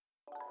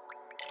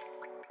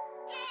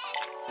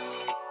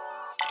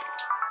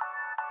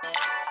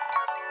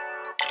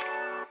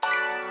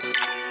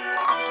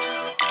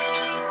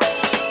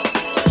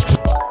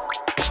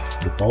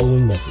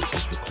following message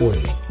was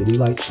recorded at City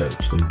Light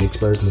Church in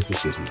Vicksburg,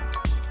 Mississippi.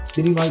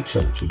 City Light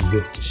Church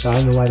exists to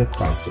shine the light of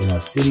Christ in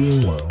our city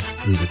and world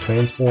through the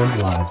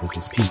transformed lives of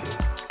His people.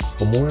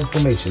 For more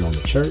information on the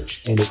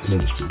church and its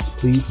ministries,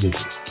 please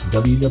visit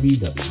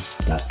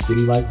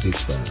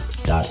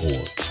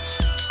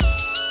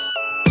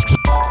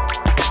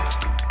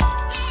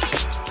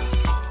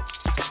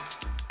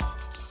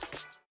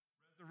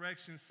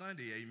Resurrection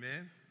Sunday,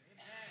 amen.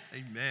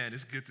 Amen.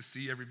 It's good to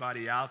see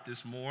everybody out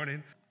this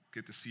morning.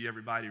 Good to see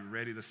everybody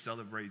ready to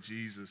celebrate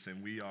Jesus,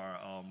 and we are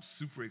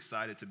super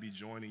excited to be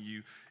joining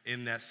you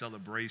in that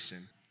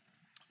celebration.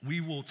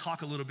 We will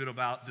talk a little bit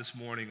about this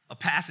morning a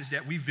passage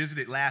that we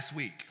visited last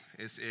week.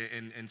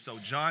 So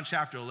John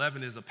chapter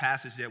 11 is a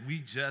passage that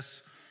we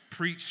just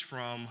preached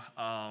from,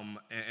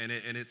 and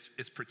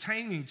it's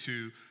pertaining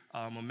to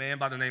a man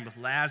by the name of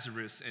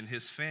Lazarus and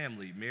his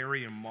family,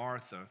 Mary and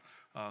Martha,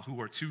 who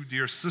are two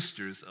dear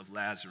sisters of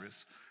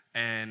Lazarus.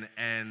 And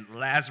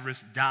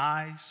Lazarus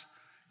dies,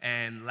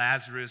 and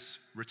Lazarus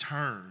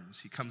returns.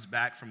 He comes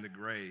back from the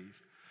grave.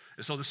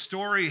 And so the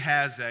story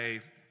has a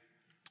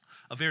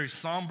very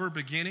somber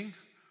beginning,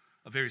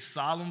 a very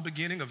solemn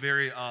beginning, a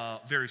very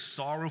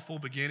sorrowful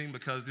beginning,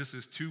 because this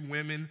is two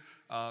women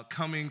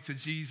coming to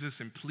Jesus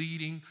and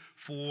pleading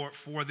for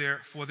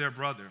their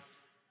brother,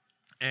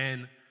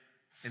 and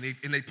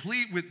they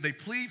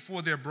plead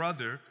for their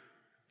brother,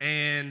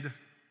 and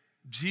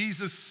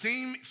Jesus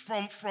seemed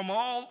from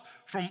all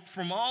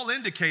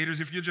indicators,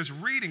 if you're just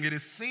reading it,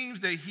 it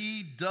seems that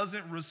he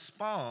doesn't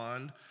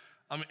respond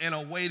in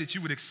a way that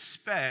you would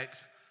expect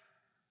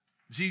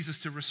Jesus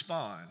to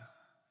respond.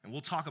 And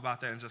we'll talk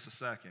about that in just a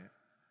second.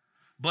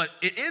 But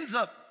it ends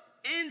up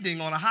ending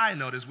on a high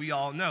note, as we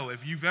all know.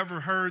 If you've ever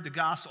heard the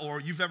gospel,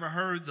 or you've ever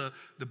heard the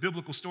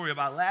biblical story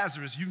about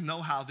Lazarus, you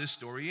know how this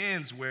story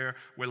ends, where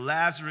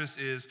Lazarus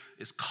is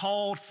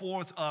called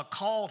for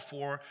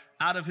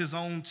out of his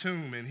own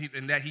tomb,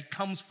 and that he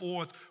comes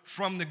forth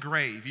from the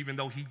grave, even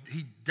though he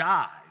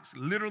dies,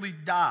 literally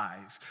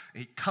dies,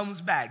 and he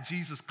comes back.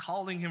 Jesus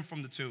calling him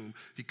from the tomb,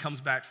 he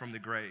comes back from the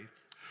grave.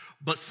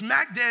 But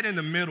smack dead in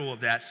the middle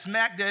of that,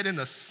 smack dead in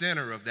the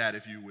center of that,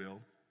 if you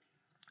will,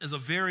 is a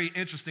very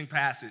interesting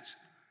passage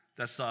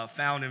that's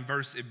found in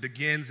it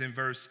begins in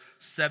verse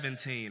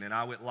 17, and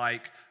I would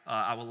like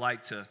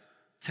to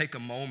take a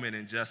moment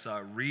and just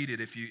read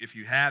it if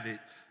you have it.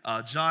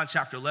 John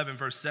chapter 11,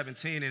 verse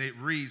 17, and it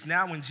reads,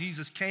 "Now when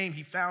Jesus came,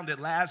 he found that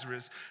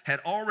Lazarus had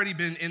already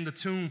been in the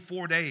tomb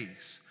 4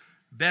 days.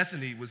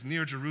 Bethany was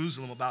near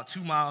Jerusalem, about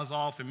 2 miles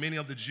off, and many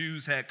of the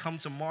Jews had come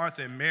to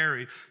Martha and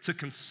Mary to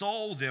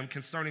console them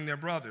concerning their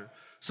brother.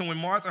 So when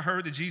Martha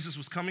heard that Jesus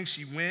was coming,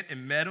 she went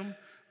and met him,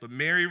 but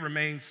Mary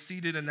remained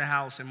seated in the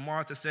house. And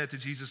Martha said to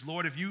Jesus,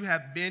 'Lord, if you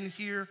had been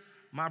here,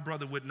 my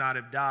brother would not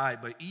have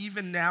died. But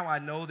even now I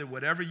know that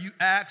whatever you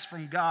ask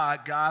from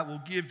God, God will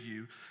give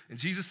you.' And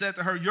Jesus said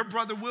to her, 'Your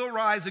brother will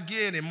rise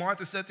again.' And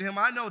Martha said to him,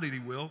 'I know that he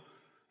will.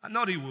 I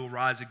know that he will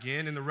rise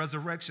again in the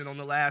resurrection on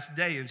the last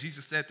day.' And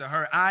Jesus said to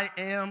her, 'I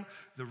am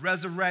the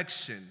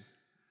resurrection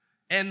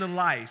and the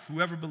life.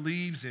 Whoever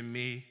believes in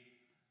me,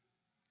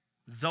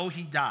 though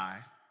he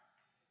die,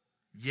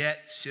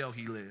 yet shall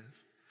he live.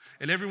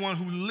 And everyone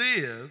who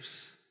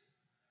lives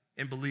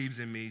and believes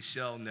in me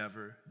shall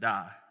never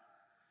die.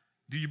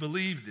 Do you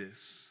believe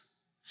this?'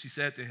 She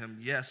said to him,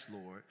 'Yes,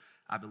 Lord.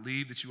 I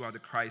believe that you are the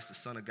Christ, the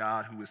Son of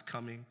God, who is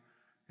coming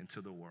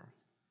into the world.'"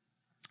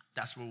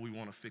 That's where we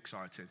want to fix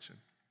our attention.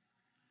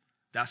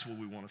 That's where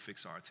we want to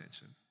fix our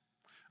attention.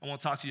 I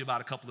want to talk to you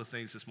about a couple of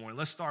things this morning.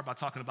 Let's start by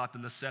talking about the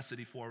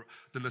necessity for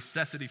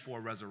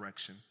a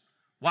resurrection.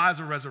 Why is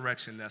a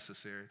resurrection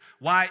necessary?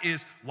 Why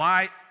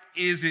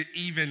is it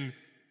even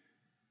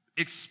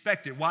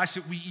expected? Why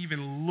should we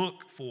even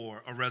look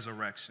for a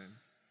resurrection?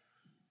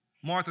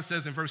 Martha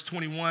says in verse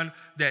 21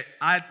 that,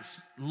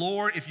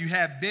 "Lord, if you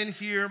had been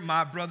here,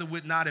 my brother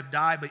would not have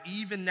died. But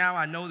even now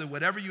I know that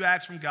whatever you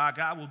ask from God,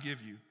 God will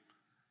give you.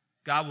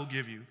 God will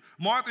give you."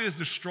 Martha is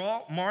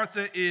distraught.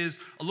 Martha is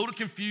a little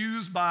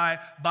confused by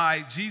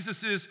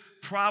Jesus's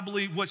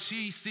probably what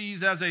she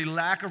sees as a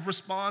lack of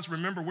response.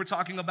 Remember, we're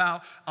talking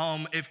about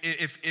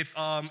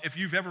if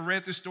you've ever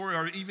read this story,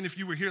 or even if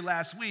you were here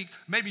last week,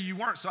 maybe you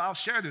weren't, so I'll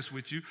share this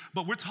with you.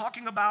 But we're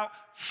talking about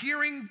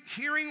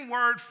hearing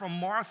word from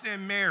Martha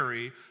and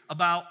Mary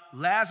about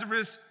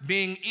Lazarus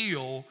being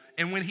ill,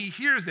 and when he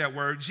hears that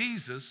word,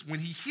 Jesus,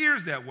 when he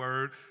hears that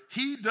word,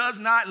 he does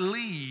not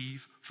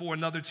leave for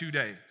another 2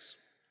 days.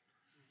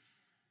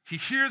 He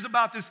hears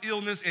about this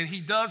illness, and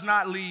he does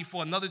not leave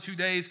for another 2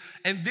 days,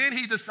 and then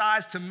he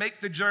decides to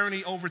make the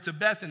journey over to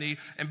Bethany,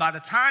 and by the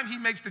time he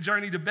makes the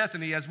journey to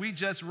Bethany, as we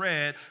just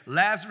read,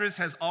 Lazarus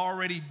has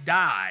already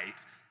died,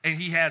 and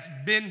he has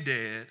been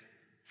dead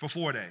for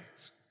 4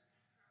 days.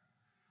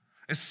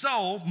 And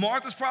so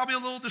Martha's probably a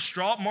little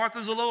distraught.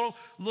 Martha's a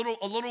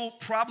little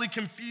probably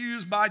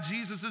confused by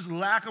Jesus'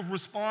 lack of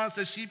response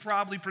as she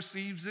probably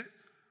perceives it.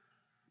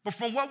 But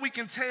from what we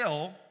can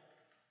tell,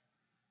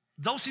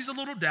 though she's a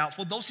little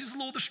doubtful, though she's a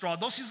little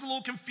distraught, though she's a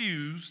little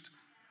confused,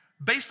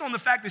 based on the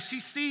fact that she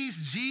sees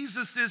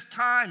Jesus'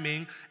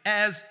 timing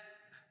as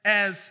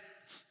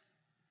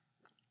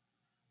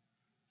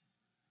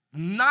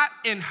not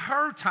in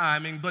her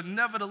timing, but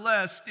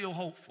nevertheless still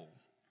hopeful.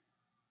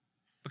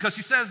 Because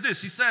she says this,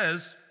 she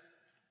says,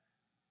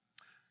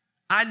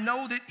 I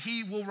know that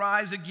he will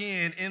rise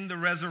again in the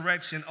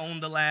resurrection on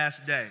the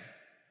last day.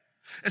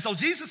 And so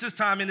Jesus'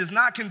 timing is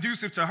not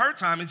conducive to her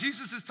timing.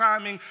 Jesus'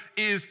 timing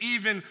is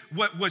even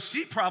what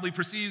she probably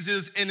perceives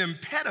as an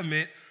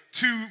impediment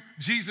to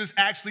Jesus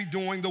actually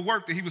doing the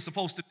work that he was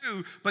supposed to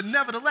do. But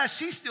nevertheless,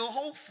 she's still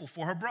hopeful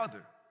for her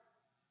brother.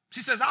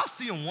 She says, I'll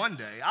see him one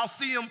day. I'll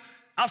see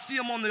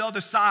him on the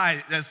other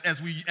side,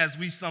 as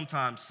we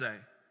sometimes say.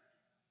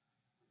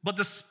 But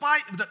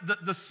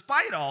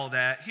despite all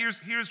that, here's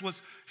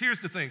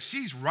the thing.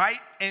 She's right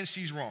and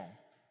she's wrong.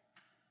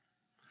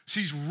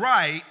 She's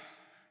right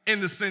in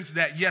the sense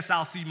that, yes,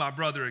 I'll see my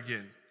brother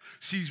again.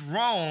 She's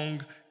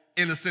wrong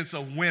in the sense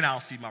of when I'll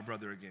see my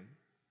brother again.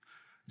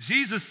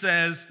 Jesus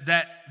says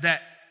that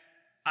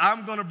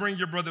I'm going to bring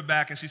your brother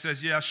back. And she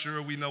says, yeah,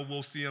 sure, we know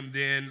we'll see him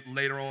then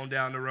later on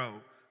down the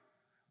road.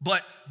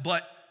 But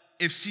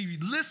if she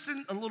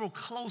listened a little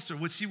closer,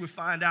 what she would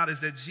find out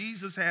is that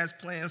Jesus has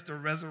plans to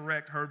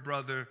resurrect her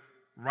brother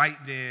right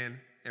then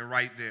and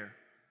right there.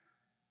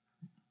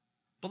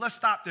 But let's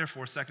stop there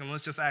for a second.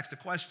 Let's just ask the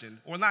question,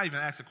 or not even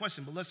ask the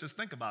question, but let's just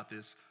think about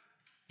this.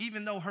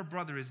 Even though her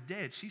brother is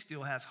dead, she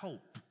still has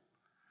hope.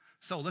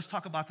 So let's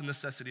talk about the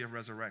necessity of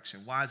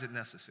resurrection. Why is it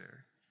necessary?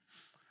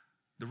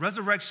 The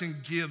resurrection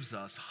gives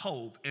us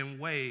hope in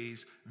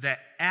ways that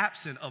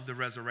absent of the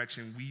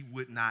resurrection, we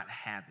would not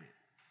have it.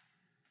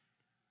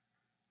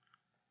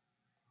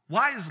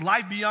 Why is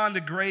life beyond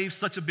the grave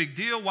such a big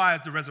deal? Why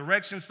is the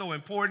resurrection so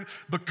important?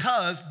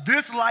 Because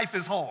this life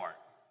is hard.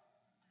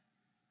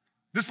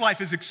 This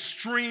life is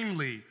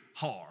extremely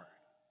hard.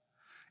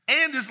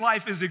 And this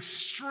life is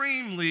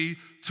extremely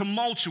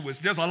tumultuous.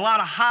 There's a lot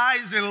of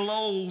highs and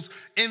lows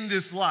in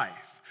this life.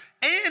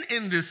 And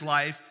in this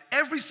life,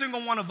 every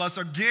single one of us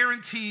are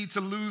guaranteed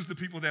to lose the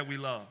people that we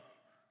love,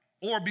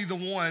 or be the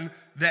one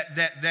that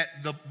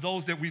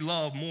those that we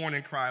love mourn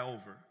and cry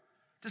over.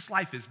 This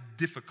life is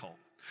difficult.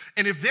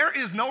 And if there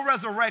is no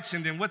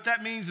resurrection, then what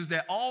that means is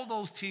that all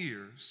those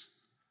tears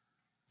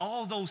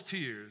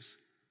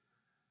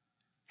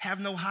have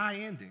no high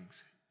endings,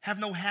 have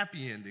no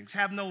happy endings,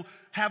 have no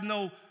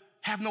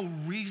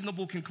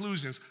reasonable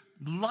conclusions.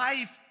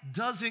 Life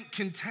doesn't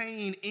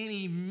contain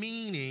any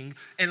meaning,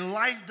 and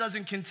life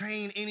doesn't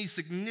contain any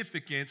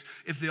significance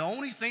if the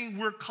only thing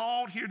we're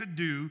called here to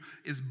do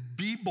is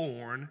be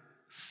born,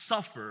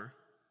 suffer,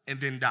 and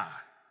then die.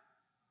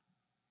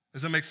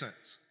 Does that make sense?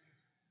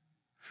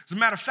 As a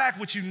matter of fact,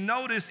 what you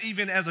notice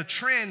even as a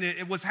trend,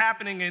 it was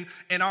happening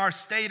in our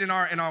state, in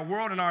our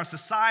world, in our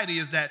society,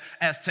 is that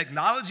as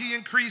technology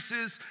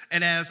increases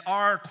and as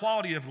our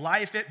quality of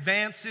life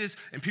advances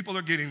and people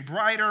are getting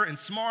brighter and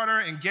smarter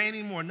and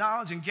gaining more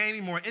knowledge and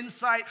gaining more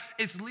insight,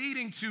 it's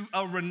leading to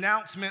a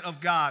renouncement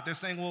of God. They're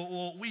saying,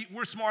 well,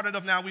 we're smart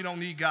enough now, we don't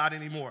need God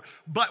anymore.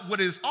 But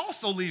what it's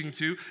also leading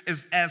to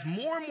is as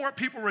more and more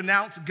people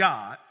renounce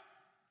God,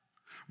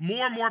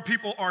 more and more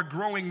people are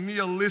growing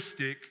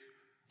nihilistic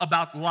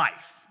about life.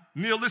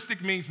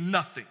 Nihilistic means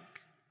nothing.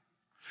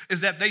 Is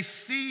that they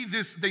see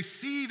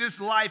this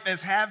life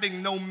as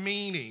having no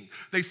meaning.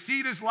 They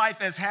see this life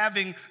as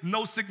having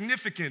no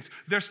significance.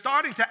 They're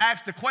starting to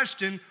ask the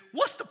question,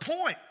 what's the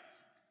point?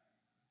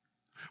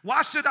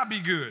 Why should I be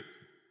good?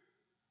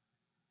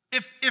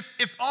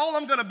 If all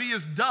I'm going to be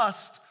is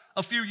dust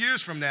a few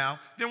years from now,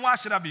 then why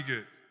should I be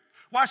good?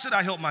 Why should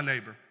I help my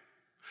neighbor?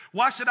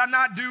 Why should I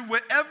not do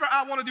whatever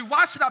I want to do?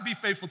 Why should I be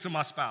faithful to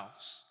my spouse?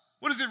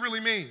 What does it really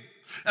mean?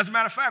 As a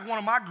matter of fact, one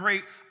of my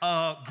great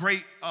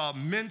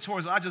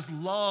mentors I just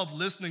love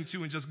listening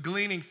to and just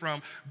gleaning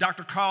from,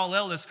 Dr. Carl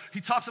Ellis, he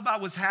talks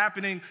about what's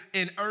happening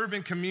in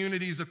urban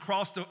communities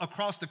across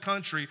the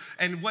country,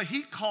 and what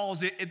he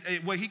calls it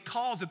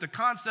the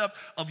concept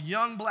of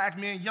young black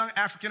men, young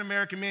African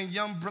American men,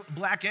 young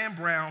black and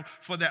brown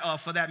for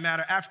that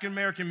matter, African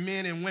American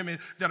men and women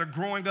that are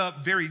growing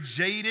up very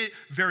jaded,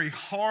 very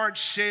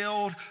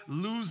hard-shelled,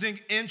 losing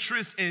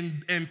interest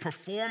in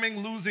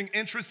performing, losing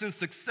interest in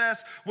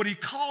success. What he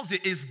calls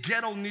it is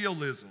ghetto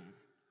nihilism.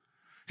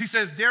 He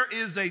says there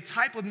is a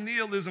type of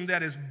nihilism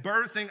that is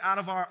birthing out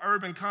of our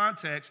urban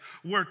context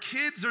where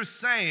kids are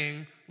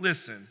saying,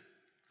 listen,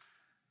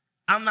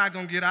 I'm not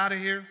going to get out of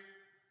here,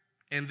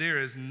 and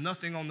there is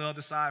nothing on the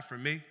other side for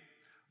me.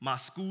 My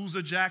schools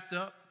are jacked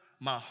up.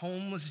 My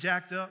home is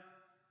jacked up.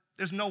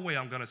 There's no way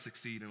I'm going to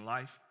succeed in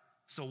life,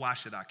 so why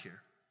should I care?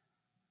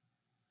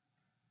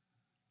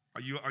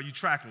 Are you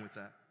tracking with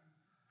that?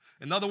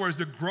 In other words,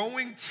 the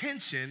growing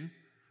tension,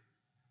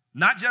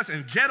 not just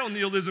in ghetto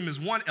nihilism is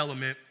one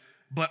element,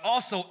 but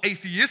also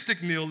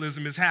atheistic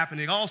nihilism is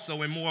happening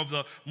also in more of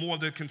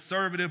the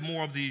conservative,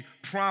 more of the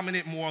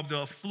prominent, more of the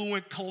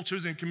affluent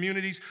cultures and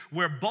communities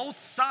where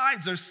both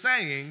sides are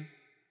saying,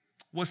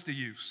 what's the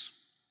use?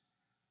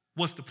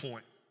 What's the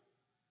point?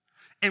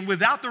 And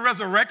without the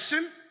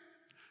resurrection,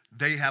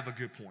 they have a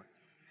good point.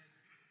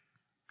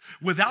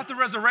 Without the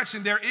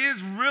resurrection, there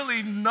is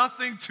really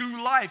nothing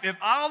to life. If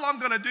all I'm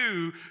going to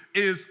do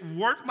is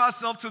work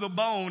myself to the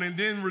bone and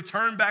then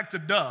return back to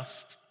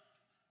dust,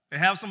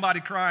 and have somebody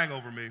crying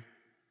over me,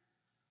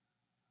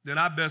 then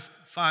I best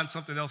find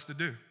something else to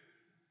do.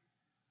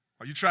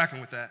 Are you tracking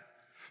with that?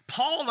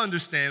 Paul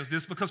understands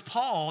this because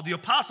Paul, the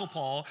Apostle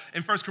Paul,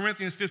 in 1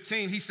 Corinthians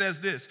 15, he says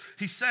this.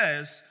 He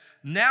says,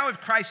 now if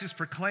Christ is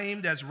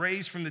proclaimed as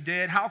raised from the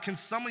dead, how can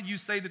some of you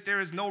say that there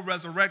is no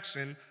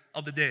resurrection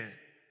of the dead?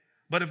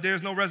 But if there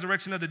is no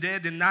resurrection of the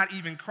dead, then not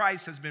even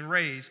Christ has been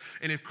raised.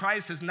 And if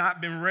Christ has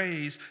not been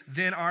raised,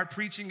 then our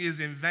preaching is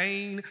in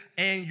vain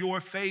and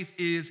your faith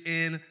is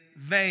in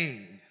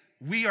vain.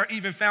 We are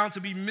even found to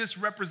be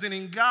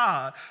misrepresenting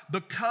God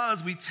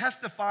because we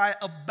testify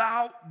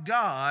about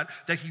God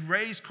that he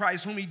raised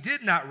Christ whom he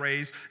did not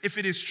raise, if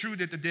it is true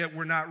that the dead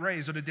were not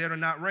raised or the dead are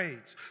not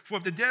raised. For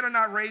if the dead are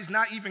not raised,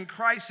 not even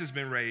Christ has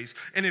been raised.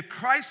 And if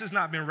Christ has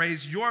not been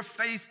raised, your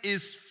faith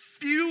is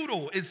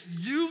futile, it's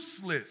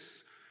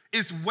useless,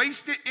 it's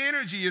wasted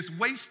energy, it's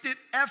wasted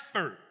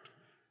effort.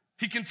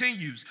 He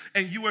continues,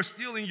 and you are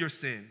still in your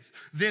sins.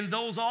 Then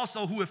those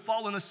also who have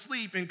fallen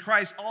asleep in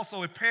Christ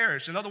also have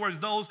perished. In other words,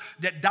 those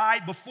that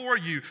died before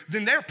you,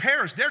 then they're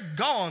perished. They're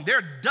gone.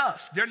 They're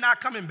dust. They're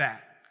not coming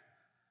back.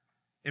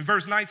 In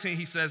verse 19,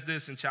 he says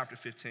this in chapter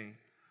 15.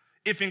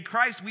 If in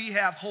Christ we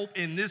have hope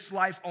in this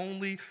life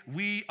only,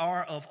 we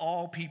are of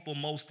all people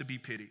most to be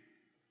pitied.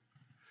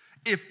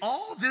 If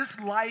all this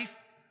life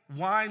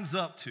winds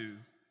up to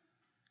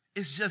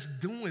is just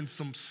doing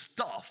some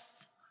stuff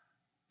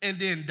and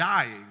then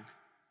dying,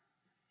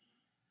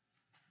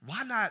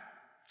 why not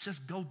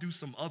just go do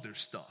some other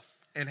stuff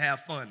and have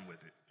fun with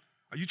it?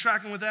 Are you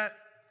tracking with that?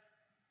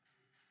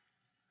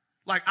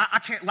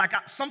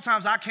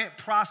 Sometimes I can't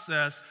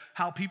process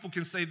how people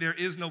can say there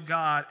is no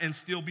God and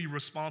still be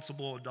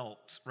responsible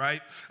adults,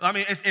 right? I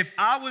mean, if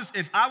I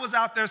was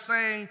out there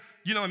saying,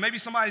 and maybe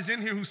somebody's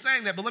in here who's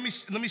saying that, but let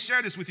me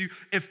share this with you.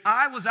 If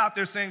I was out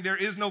there saying there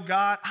is no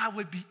God, I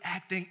would be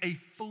acting a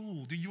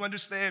fool. Do you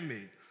understand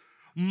me?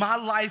 My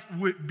life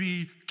would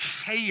be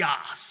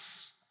chaos.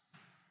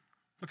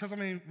 Because,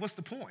 what's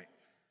the point?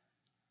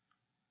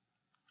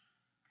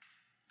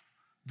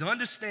 The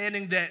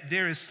understanding that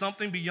there is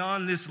something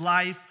beyond this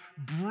life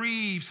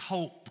breathes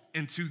hope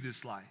into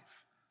this life.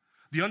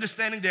 The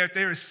understanding that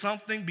there is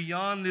something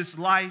beyond this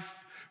life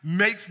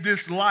makes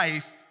this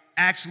life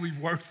actually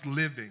worth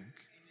living.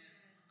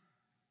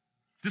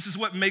 This is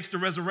what makes the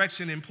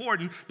resurrection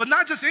important, but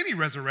not just any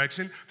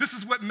resurrection. This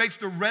is what makes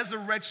the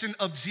resurrection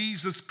of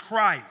Jesus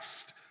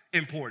Christ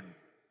important.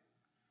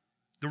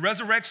 The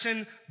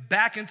resurrection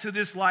back into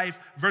this life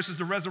versus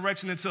the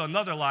resurrection into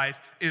another life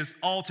is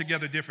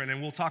altogether different, and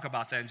we'll talk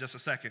about that in just a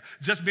second.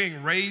 Just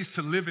being raised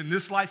to live in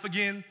this life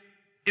again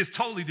is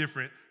totally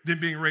different than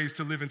being raised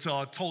to live into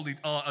a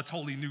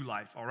totally new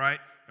life, all right?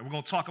 And we're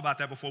going to talk about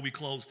that before we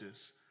close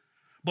this.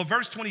 But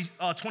verse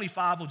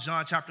 25 of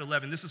John chapter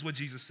 11, this is what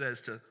Jesus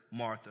says to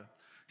Martha.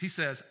 He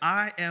says,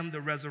 I am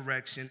the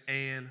resurrection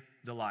and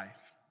the life.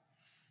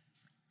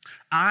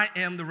 I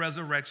am the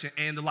resurrection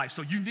and the life.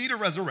 So you need a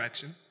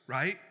resurrection,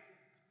 right?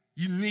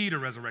 You need a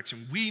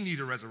resurrection. We need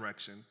a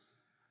resurrection.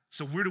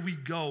 So where do we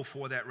go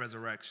for that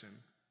resurrection?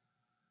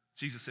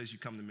 Jesus says, you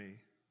come to me.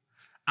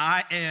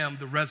 I am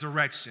the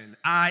resurrection.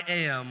 I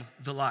am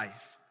the life.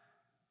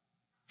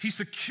 He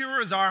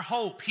secures our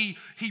hope. He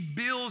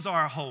builds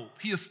our hope.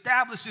 He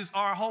establishes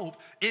our hope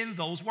in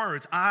those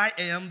words. I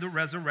am the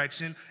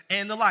resurrection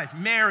and the life.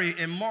 Mary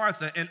and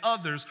Martha and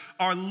others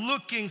are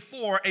looking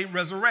for a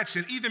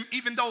resurrection.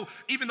 Even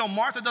though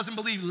Martha doesn't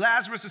believe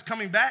Lazarus is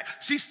coming back,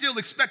 she's still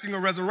expecting a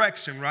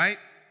resurrection, right?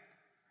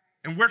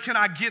 And where can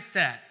I get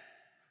that?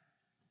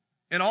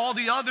 And all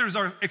the others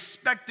are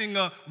expecting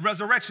a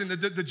resurrection.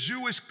 The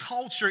Jewish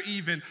culture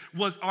even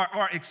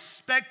are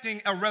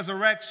expecting a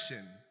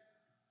resurrection.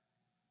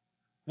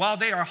 While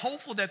they are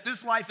hopeful that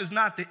this life is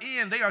not the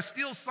end, they are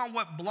still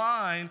somewhat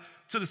blind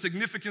to the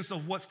significance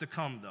of what's to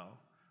come, though.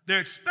 They're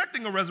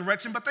expecting a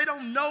resurrection, but they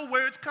don't know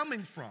where it's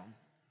coming from.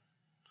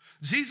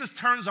 Jesus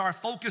turns our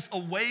focus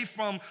away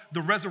from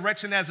the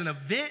resurrection as an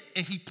event,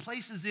 and he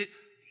places it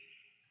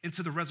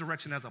into the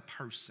resurrection as a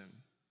person.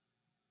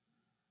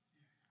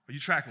 Are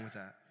you tracking with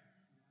that?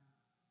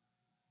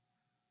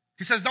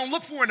 He says, don't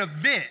look for an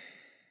event.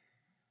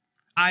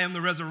 I am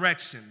the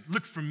resurrection.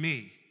 Look for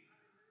me.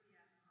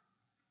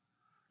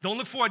 Don't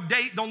look for a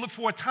date. Don't look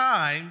for a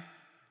time.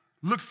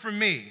 Look for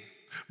me.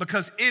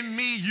 Because in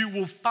me you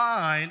will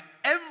find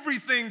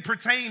everything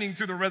pertaining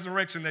to the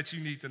resurrection that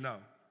you need to know.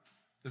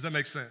 Does that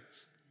make sense?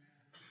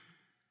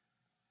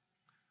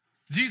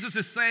 Jesus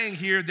is saying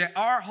here that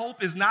our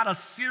hope is not a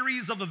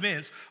series of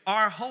events.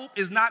 Our hope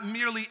is not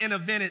merely an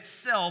event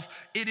itself.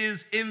 It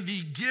is in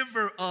the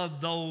giver of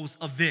those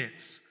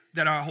events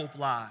that our hope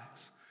lies.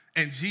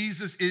 And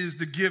Jesus is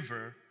the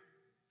giver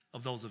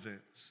of those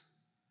events.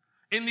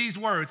 In these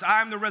words,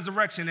 I am the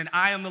resurrection and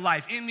I am the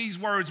life. In these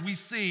words, we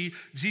see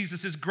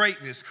Jesus'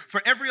 greatness.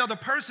 For every other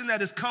person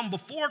that has come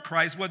before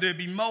Christ, whether it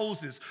be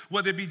Moses,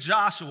 whether it be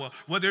Joshua,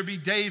 whether it be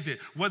David,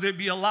 whether it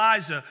be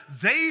Elijah,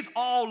 they've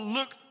all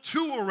looked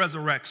to a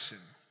resurrection.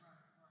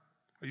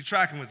 Are you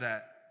tracking with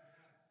that?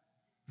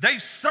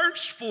 They've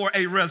searched for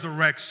a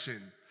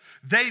resurrection.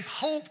 They've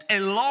hoped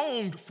and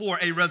longed for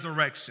a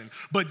resurrection.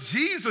 But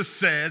Jesus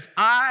says,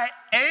 I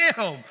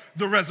am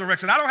the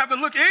resurrection. I don't have to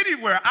look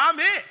anywhere. I'm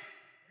it.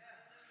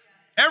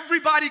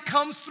 Everybody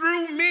comes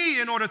through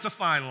me in order to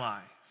find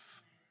life.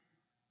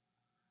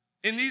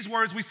 In these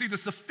words, we see the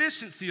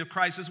sufficiency of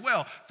Christ as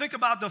well. Think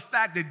about the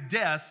fact that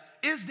death,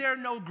 is there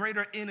no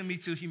greater enemy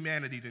to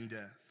humanity than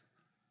death?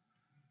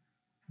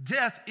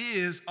 Death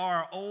is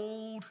our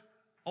old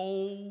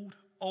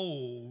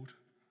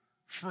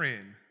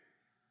friend.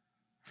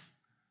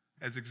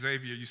 As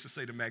Xavier used to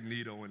say to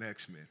Magneto in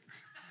X-Men.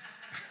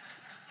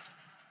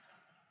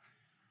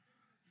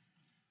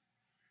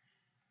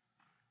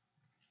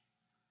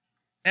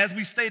 As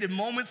we stated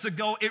moments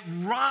ago, it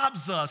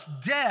robs us.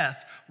 Death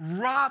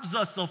robs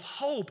us of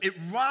hope. It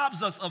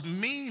robs us of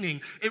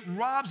meaning. It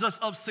robs us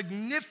of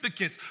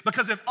significance.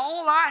 Because if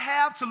all I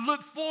have to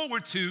look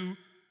forward to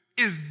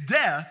is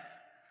death,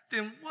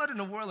 then what in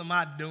the world am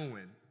I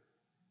doing?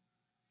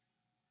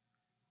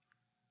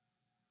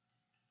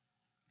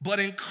 But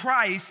in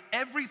Christ,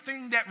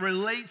 everything that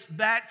relates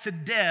back to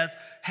death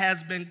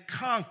has been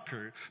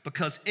conquered,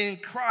 because in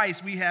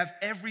Christ we have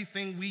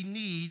everything we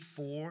need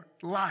for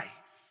life.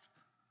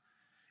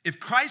 If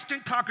Christ can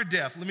conquer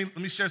death, let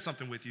me share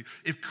something with you.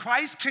 If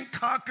Christ can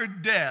conquer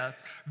death,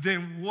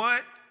 then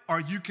what are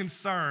you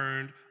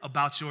concerned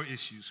about your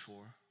issues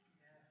for?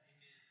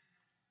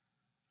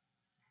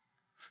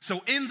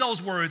 So in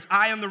those words,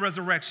 I am the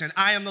resurrection,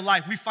 I am the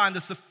life, we find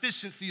the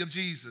sufficiency of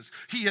Jesus.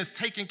 He has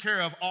taken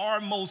care of our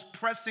most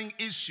pressing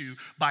issue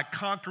by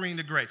conquering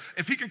the grave.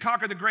 If he can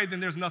conquer the grave, then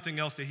there's nothing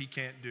else that he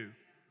can't do.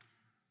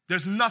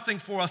 There's nothing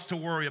for us to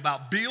worry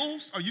about.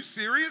 Bills? Are you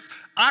serious?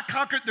 I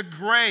conquered the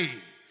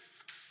grave.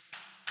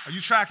 Are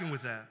you tracking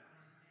with that?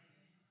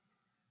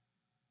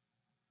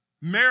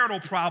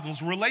 Marital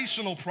problems,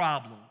 relational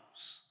problems.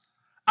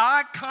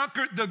 I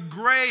conquered the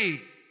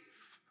grave.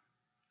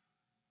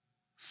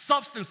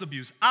 Substance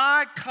abuse.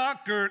 I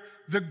conquered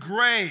the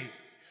grave.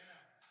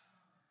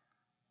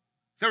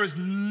 There is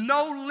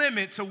no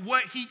limit to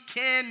what he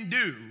can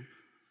do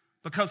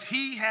because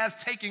he has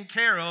taken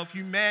care of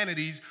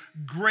humanity's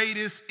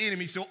greatest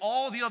enemy. So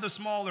all the other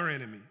smaller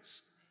enemies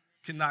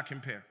cannot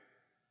compare.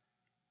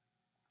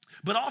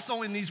 But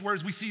also in these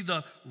words, we see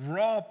the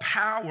raw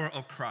power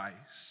of Christ.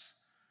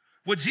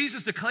 What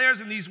Jesus declares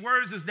in these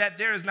words is that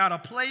there is not a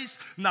place,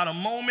 not a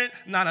moment,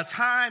 not a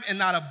time, and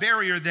not a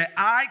barrier that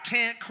I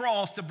can't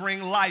cross to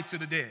bring life to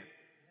the dead.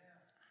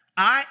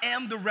 I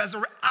am the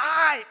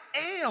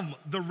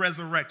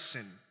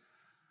resurrection.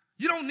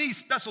 You don't need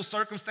special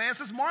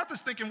circumstances.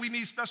 Martha's thinking we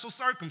need special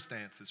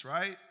circumstances,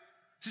 right?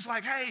 She's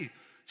like, hey,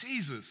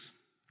 Jesus,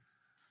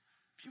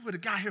 if you would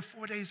have got here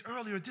 4 days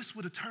earlier, this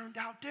would have turned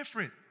out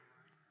different.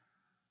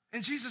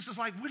 And Jesus is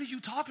like, what are you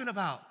talking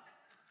about?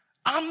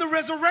 I'm the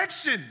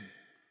resurrection,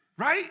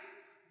 right?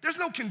 There's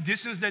no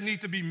conditions that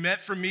need to be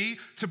met for me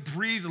to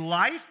breathe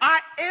life. I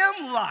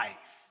am life.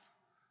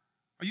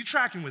 Are you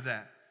tracking with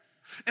that?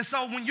 And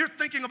so when you're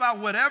thinking about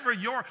whatever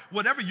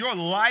your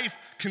life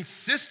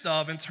consists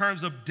of in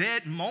terms of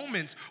dead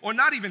moments, or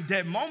not even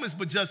dead moments,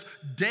 but just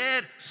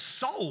dead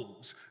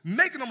souls,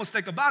 make no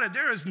mistake about it,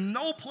 there is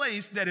no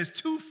place that is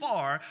too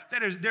far,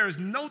 there is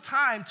no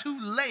time too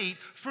late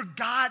for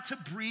God to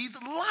breathe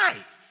life.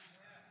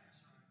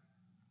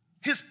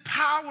 His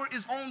power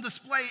is on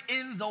display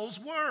in those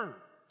words.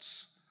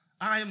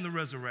 I am the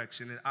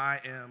resurrection and I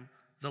am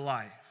the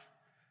life.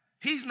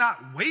 He's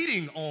not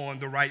waiting on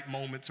the right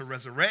moment to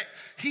resurrect.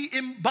 He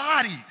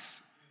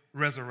embodies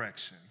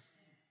resurrection.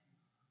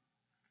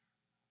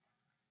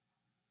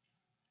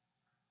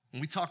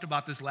 When we talked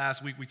about this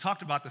last week, we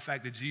talked about the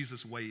fact that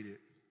Jesus waited.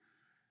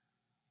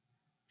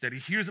 That he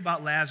hears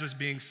about Lazarus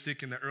being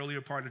sick in the earlier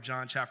part of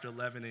John chapter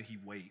 11 and he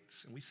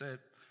waits. And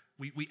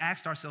we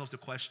asked ourselves the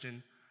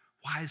question,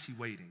 why is he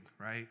waiting,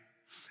 right?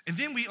 And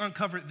then we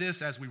uncovered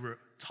this as we were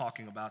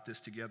talking about this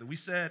together. We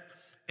said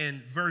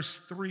in verse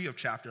 3 of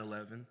chapter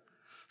 11,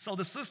 so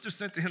the sister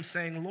sent to him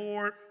saying,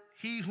 Lord,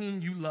 he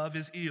whom you love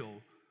is ill.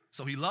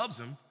 So he loves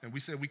him, and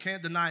we said we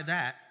can't deny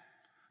that.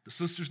 The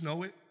sisters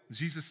know it.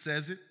 Jesus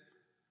says it,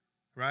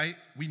 right?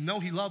 We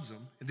know he loves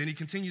him. And then he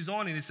continues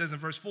on, and it says in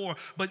verse 4,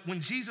 but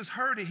when Jesus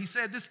heard it, he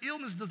said, this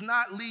illness does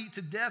not lead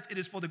to death. It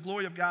is for the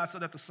glory of God, so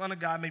that the Son of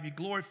God may be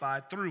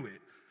glorified through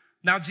it.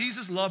 Now,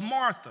 Jesus loved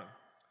Martha.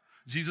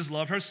 Jesus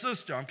loved her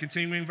sister. I'm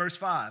continuing verse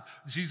 5.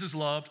 Jesus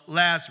loved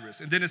Lazarus.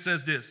 And then it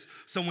says this.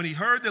 So when he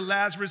heard that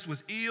Lazarus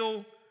was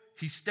ill,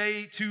 he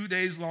stayed 2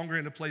 days longer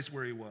in the place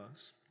where he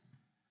was.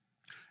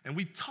 And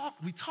we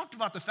talked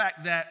about the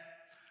fact that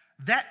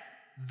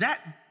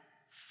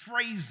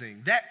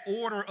phrasing, that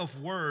order of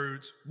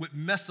words would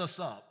mess us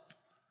up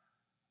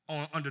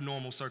under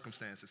normal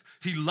circumstances.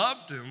 He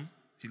loved him.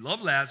 He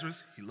loved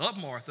Lazarus. He loved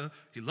Martha.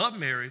 He loved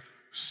Mary.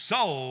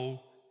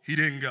 So he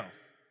didn't go.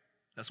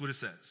 That's what it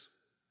says.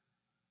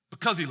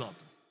 Because he loved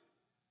them.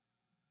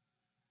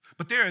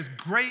 But there is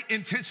great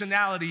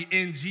intentionality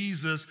in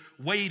Jesus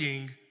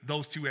waiting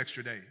those 2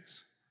 extra days.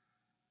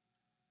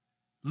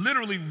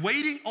 Literally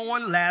waiting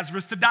on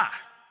Lazarus to die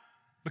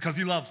because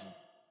he loves him.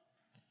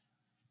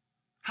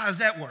 How does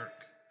that work?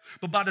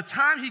 But by the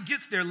time he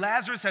gets there,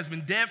 Lazarus has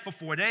been dead for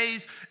 4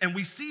 days. And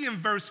we see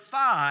in verse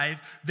 5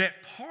 that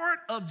part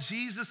of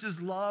Jesus'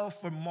 love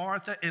for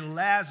Martha and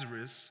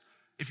Lazarus,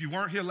 if you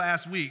weren't here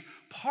last week,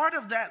 part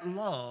of that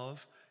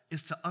love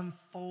is to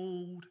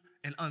unfold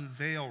and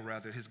unveil,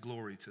 his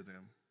glory to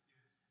them.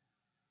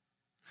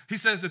 He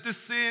says that this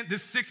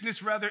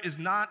sickness, is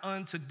not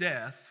unto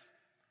death,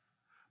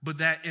 but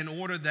that in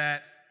order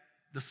that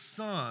the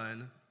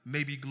Son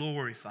may be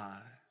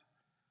glorified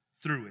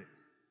through it.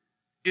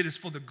 It is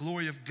for the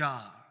glory of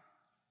God.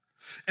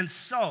 And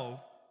so,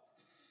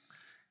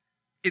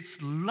 it's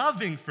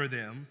loving for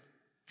them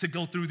to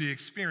go through the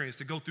experience,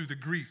 to go through the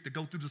grief, to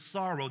go through the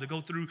sorrow, to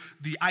go through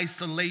the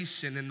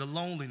isolation and the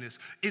loneliness.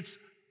 It's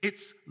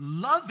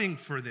loving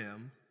for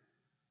them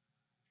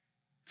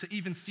to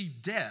even see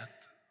death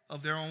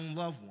of their own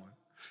loved one.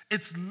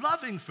 It's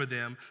loving for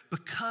them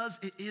because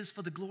it is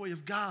for the glory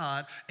of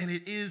God, and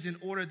it is in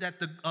order that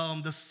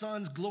the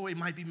Son's glory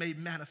might be made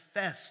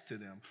manifest to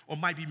them, or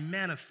might be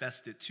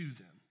manifested to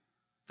them.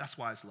 That's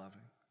why it's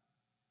loving.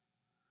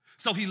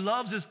 So he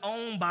loves his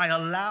own by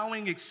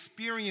allowing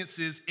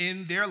experiences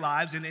in their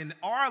lives and in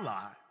our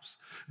lives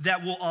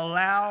that will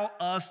allow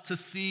us to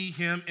see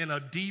him in a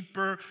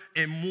deeper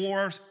and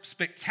more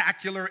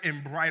spectacular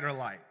and brighter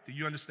light. Do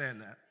you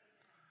understand that?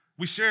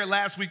 We shared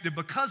last week that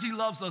because he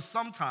loves us,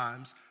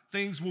 sometimes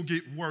things will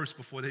get worse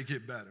before they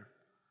get better.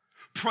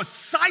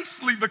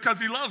 Precisely because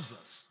he loves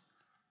us.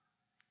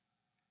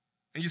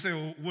 And you say,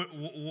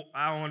 well,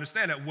 I don't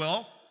understand that.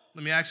 Well,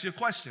 let me ask you a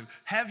question.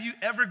 Have you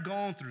ever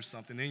gone through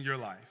something in your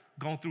life,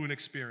 gone through an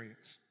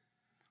experience,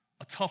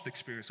 a tough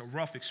experience, a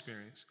rough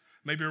experience,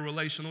 maybe a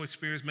relational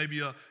experience,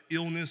 maybe an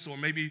illness, or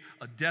maybe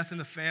a death in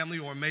the family,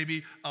 or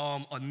maybe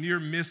a near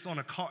miss in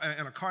a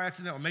car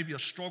accident, or maybe a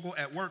struggle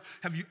at work?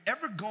 Have you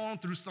ever gone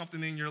through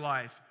something in your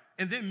life,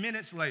 and then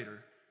minutes later,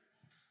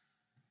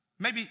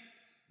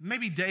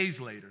 maybe days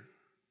later,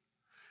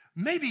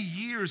 maybe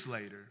years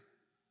later,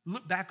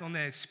 look back on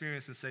that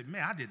experience and say,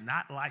 man, I did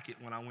not like it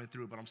when I went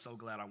through it, but I'm so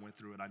glad I went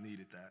through it. I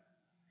needed that.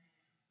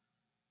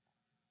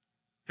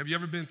 Have you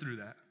ever been through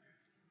that?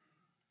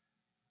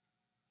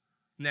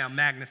 Now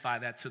magnify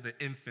that to the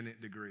infinite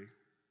degree.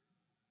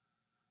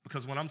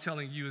 Because what I'm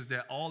telling you is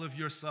that all of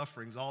your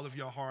sufferings, all of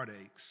your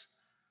heartaches,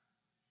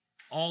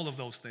 all of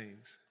those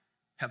things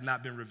have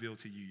not been revealed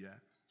to you yet.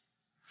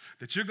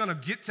 That you're going to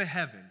get to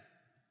heaven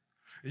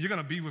and you're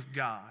going to be with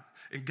God,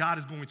 and God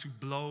is going to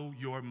blow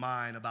your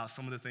mind about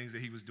some of the things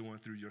that he was doing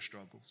through your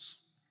struggles.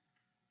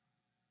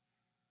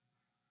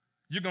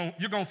 You're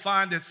going to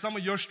find that some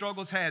of your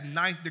struggles had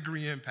 9th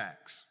degree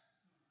impacts.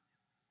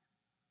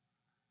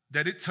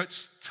 That it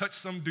touched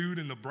some dude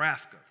in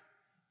Nebraska.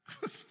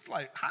 It's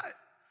like, I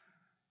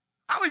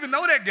don't even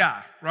know that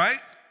guy, right?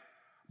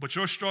 But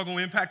your struggle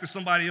impacted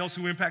somebody else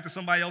who impacted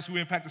somebody else who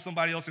impacted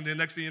somebody else, and then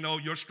next thing you know,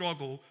 your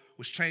struggle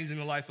was changing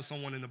the life of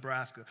someone in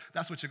Nebraska.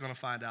 That's what you're going to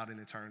find out in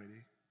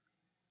eternity.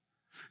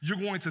 You're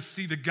going to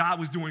see that God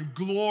was doing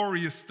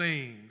glorious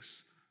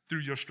things through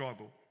your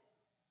struggle.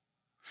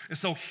 And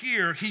so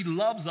here, he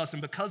loves us,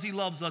 and because he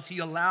loves us, he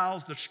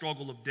allows the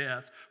struggle of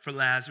death for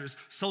Lazarus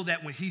so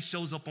that when he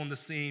shows up on the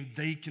scene,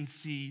 they can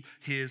see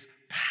his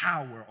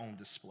power on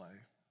display.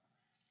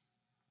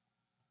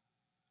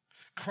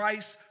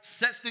 Christ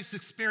sets this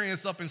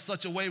experience up in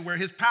such a way where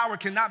his power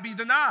cannot be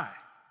denied,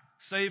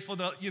 save for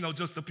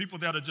just the people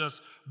that are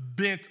just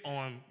bent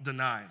on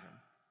denying him.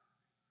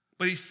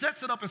 But he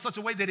sets it up in such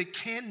a way that it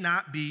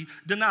cannot be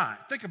denied.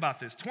 Think about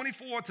this.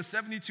 24 to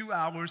 72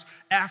 hours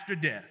after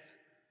death,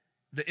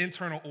 the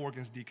internal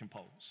organs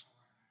decompose.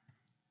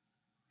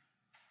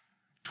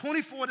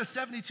 24 to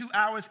 72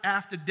 hours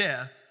after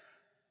death,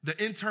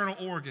 the internal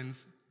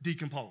organs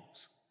decompose.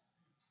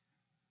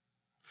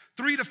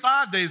 3 to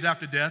 5 days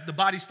after death, the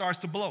body starts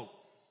to bloat.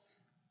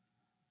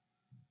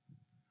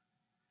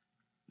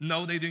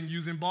 No, they didn't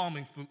use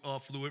embalming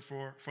fluid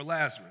for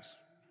Lazarus.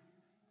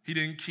 He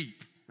didn't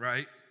keep,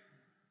 right?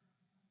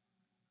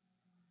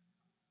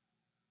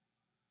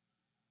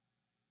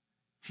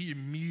 He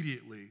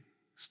immediately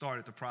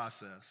started the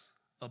process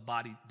of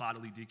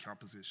bodily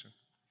decomposition.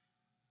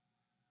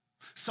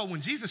 So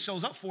when Jesus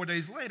shows up 4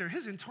 days later,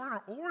 his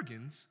internal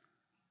organs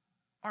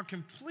are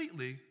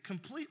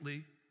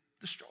completely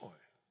destroyed.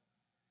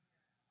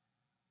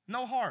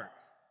 No heart,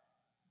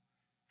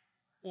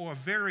 or a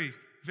very,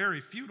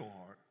 very futile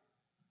heart,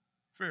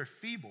 very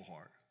feeble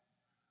heart.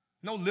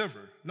 No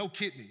liver, no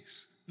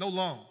kidneys, no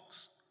lungs,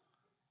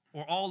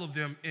 or all of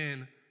them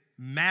in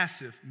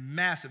massive,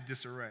 massive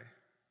disarray.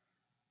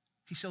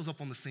 He shows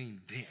up on the scene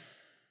then.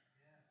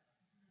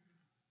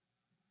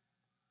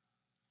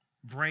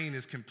 Brain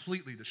is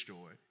completely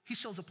destroyed. He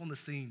shows up on the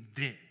scene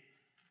then.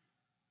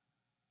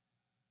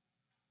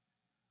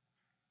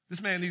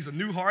 This man needs a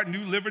new heart,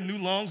 new liver, new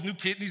lungs, new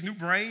kidneys, new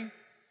brain.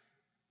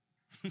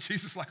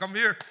 Jesus is like, I'm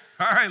here.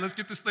 All right, let's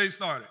get this thing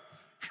started,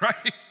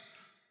 right?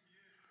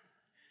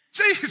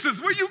 Jesus,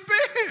 where you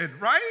been,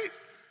 right?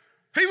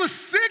 He was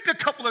sick a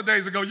couple of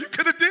days ago. You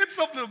could have did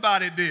something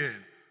about it then.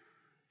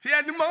 He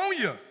had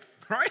pneumonia,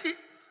 right?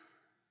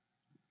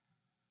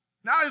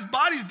 Now his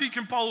body's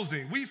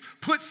decomposing. We've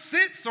put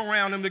scents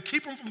around him to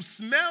keep him from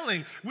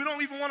smelling. We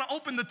don't even want to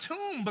open the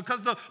tomb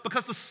because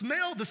the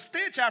smell, the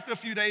stench after a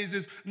few days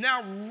is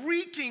now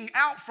reeking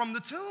out from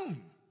the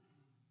tomb.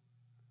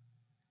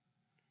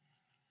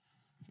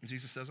 And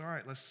Jesus says, all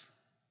right,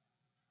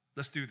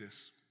 let's do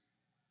this.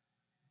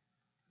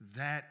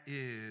 That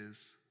is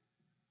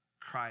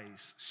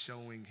Christ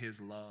showing his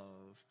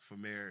love for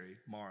Mary,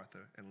 Martha,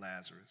 and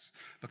Lazarus.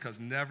 Because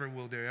never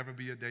will there ever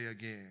be a day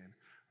again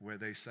where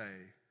they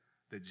say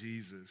that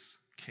Jesus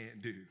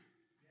can't do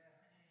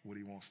what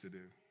he wants to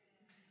do.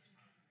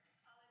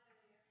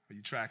 Are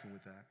you tracking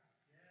with that?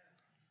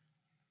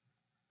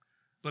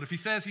 But if he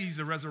says he's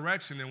the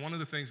resurrection, then one of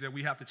the things that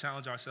we have to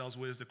challenge ourselves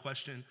with is the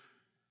question,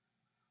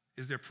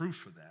 is there proof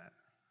for that?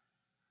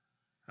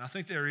 And I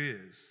think there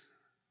is.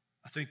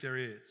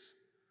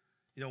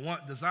 You know,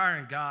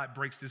 Desiring God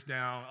breaks this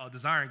down,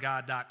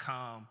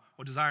 desiringgod.com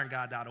or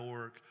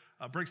desiringgod.org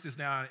breaks this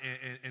down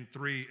in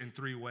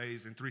three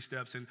ways, in 3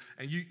 steps. And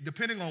you,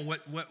 depending on what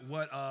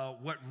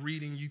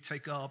reading you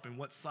take up and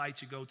what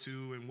site you go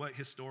to and what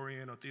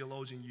historian or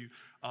theologian you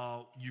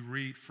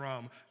read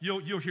from,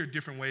 you'll hear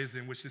different ways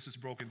in which this is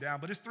broken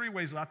down. But it's 3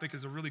 ways that I think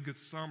is a really good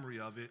summary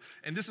of it.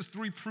 And this is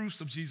 3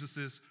 proofs of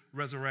Jesus'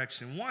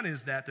 resurrection. One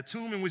is that the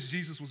tomb in which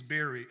Jesus was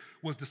buried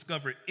was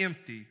discovered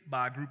empty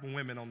by a group of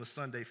women on the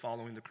Sunday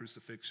following the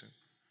crucifixion.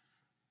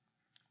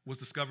 Was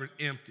discovered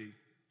empty.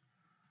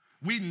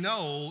 We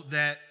know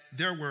that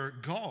there were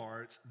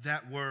guards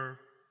that were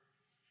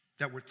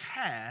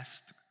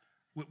tasked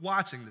with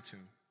watching the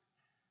tomb.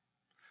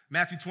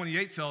 Matthew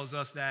 28 tells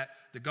us that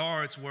the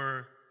guards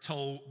were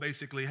told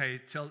basically, hey,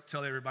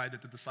 tell everybody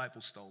that the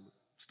disciples stole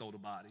the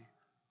body.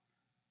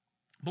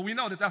 But we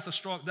know that that's a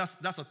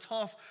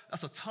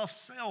tough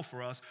sell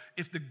for us.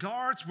 If the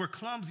guards were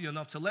clumsy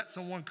enough to let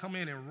someone come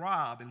in and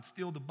rob and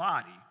steal the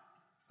body,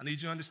 I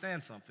need you to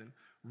understand something.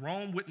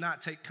 Rome would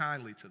not take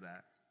kindly to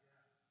that.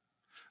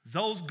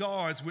 Those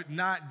guards would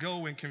not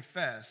go and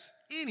confess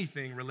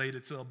anything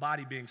related to a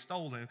body being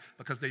stolen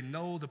because they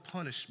know the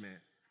punishment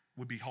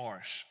would be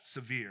harsh,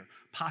 severe,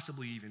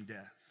 possibly even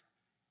death.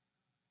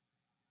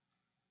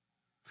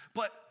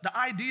 But the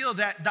idea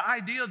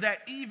that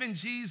even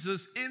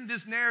Jesus, in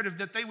this narrative,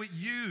 that they would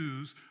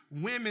use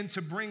women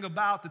to bring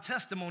about the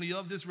testimony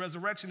of this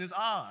resurrection is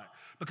odd.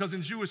 Because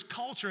in Jewish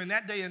culture in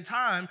that day and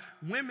time,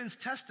 women's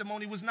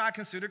testimony was not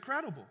considered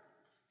credible.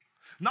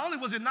 Not only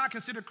was it not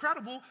considered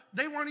credible,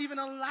 they weren't even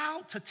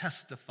allowed to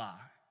testify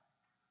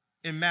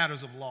in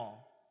matters of law.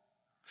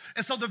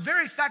 And so the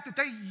very fact that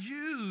they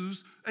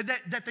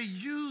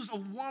use a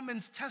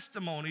woman's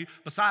testimony,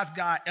 besides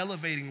God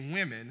elevating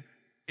women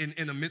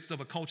in the midst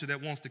of a culture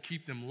that wants to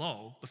keep them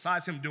low,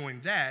 besides him doing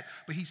that,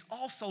 but he's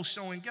also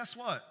showing, guess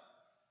what?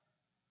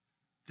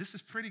 This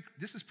is pretty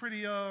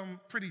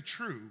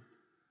true.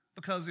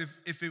 Because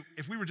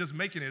if we were just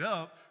making it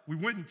up, we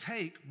wouldn't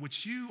take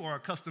what you are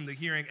accustomed to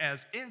hearing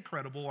as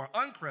incredible or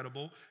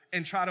uncredible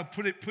and try to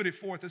put it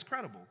forth as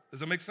credible.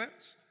 Does that make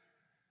sense?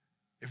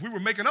 If we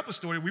were making up a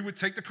story, we would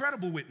take the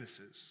credible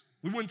witnesses.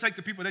 We wouldn't take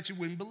the people that you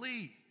wouldn't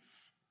believe.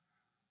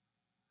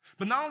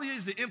 But not only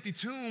is the empty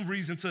tomb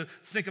reason to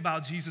think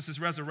about Jesus'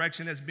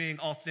 resurrection as being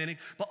authentic,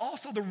 but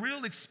also the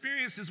real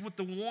experiences with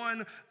the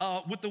one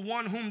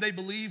whom they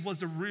believe was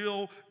the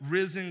real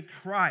risen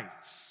Christ.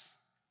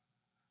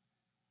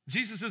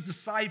 Jesus'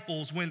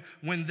 disciples, when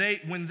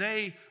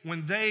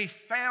they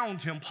found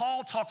him,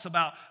 Paul talks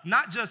about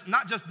not just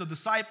the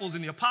disciples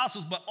and the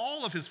apostles, but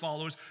all of his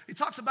followers. He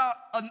talks about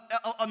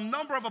a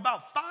number of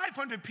about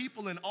 500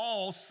 people in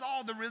all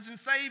saw the risen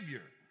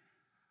Savior.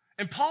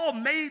 And Paul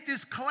made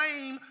this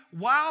claim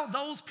while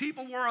those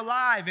people were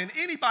alive, and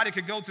anybody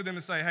could go to them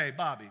and say, hey,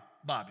 Bobby,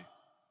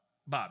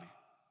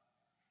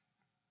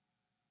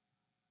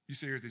 you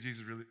serious? Did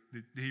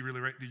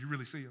you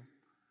really see him?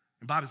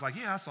 And Bobby's like,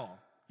 yeah, I saw him,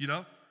 you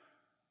know?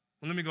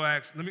 Well, let me go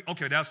ask,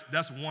 okay,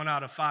 that's 1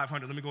 out of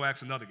 500. Let me go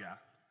ask another guy.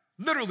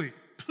 Literally,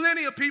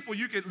 plenty of people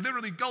you could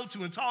literally go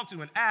to and talk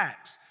to and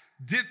ask,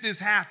 did this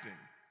happen?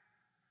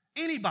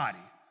 Anybody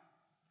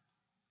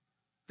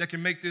that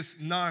can make this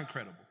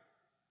non-credible.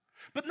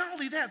 But not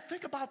only that,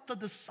 think about the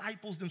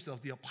disciples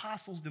themselves, the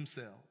apostles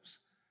themselves.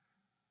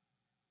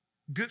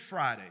 Good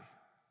Friday,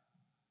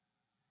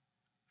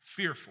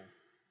 fearful,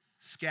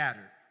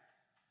 scattered,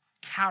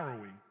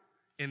 cowering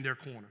in their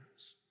corners.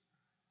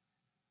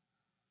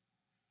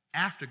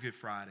 After Good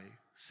Friday,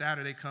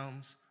 Saturday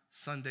comes,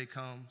 Sunday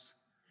comes,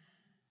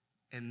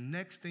 and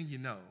next thing you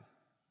know,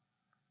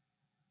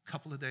 a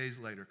couple of days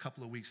later, a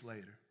couple of weeks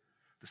later,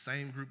 the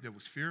same group that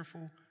was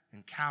fearful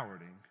and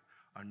cowering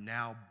are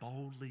now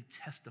boldly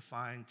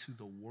testifying to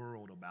the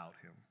world about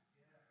him.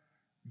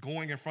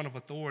 Going in front of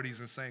authorities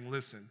and saying,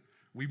 listen,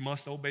 we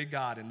must obey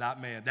God and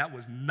not man. That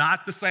was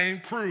not the same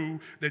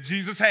crew that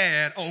Jesus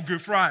had on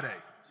Good Friday.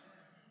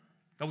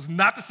 That was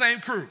not the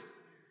same crew.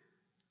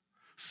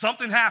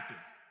 Something happened.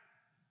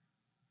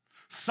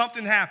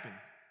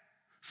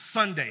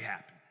 Sunday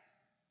happened.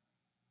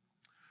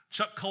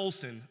 Chuck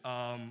Colson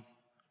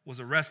was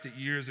arrested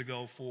years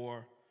ago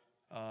for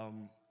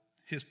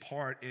his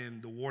part in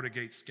the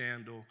Watergate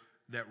scandal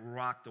that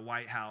rocked the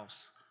White House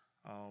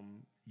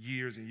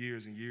years and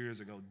years and years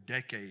ago,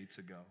 decades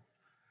ago.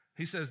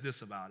 He says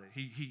this about it.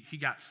 He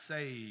got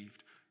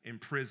saved in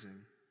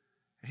prison.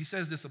 He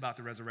says this about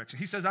the resurrection.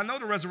 He says, I know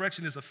the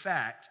resurrection is a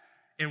fact,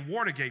 and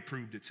Watergate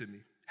proved it to me.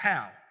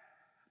 How?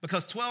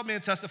 Because 12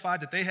 men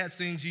testified that they had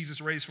seen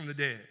Jesus raised from the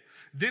dead.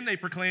 Then they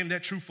proclaimed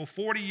that truth for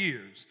 40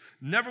 years,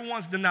 never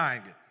once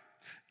denying it.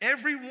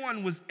 Every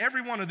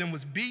one of them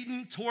was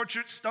beaten,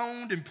 tortured,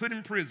 stoned, and put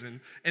in prison,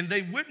 and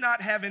they would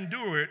not have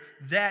endured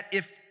that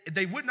if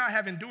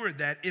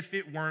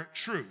it weren't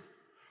true.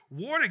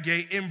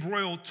 Watergate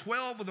embroiled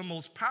 12 of the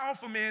most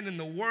powerful men in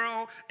the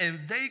world, and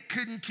they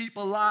couldn't keep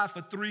alive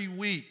for 3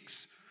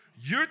 weeks.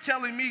 You're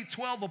telling me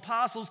 12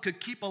 apostles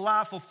could keep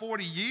alive for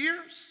 40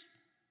 years?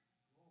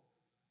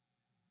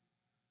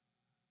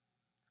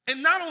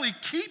 And not only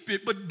keep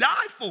it, but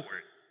die for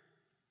it.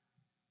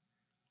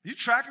 You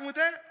tracking with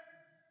that?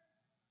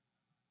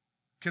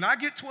 Can I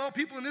get 12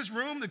 people in this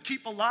room to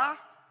keep alive?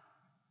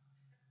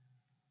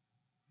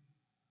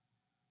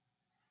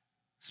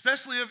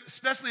 Especially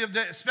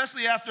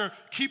after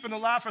keeping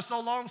alive for so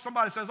long,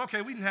 somebody says,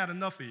 okay, we done had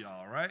enough of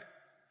y'all, right?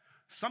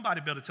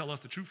 Somebody better tell us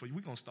the truth or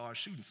we're going to start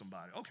shooting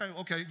somebody.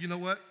 Okay, you know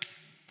what?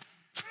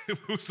 It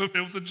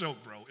was a joke,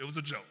 bro. It was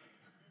a joke.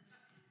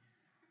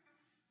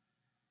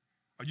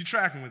 Are you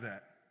tracking with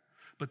that?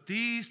 But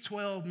these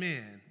 12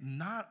 men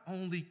not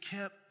only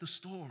kept the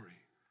story,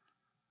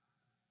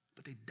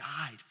 but they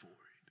died for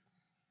it.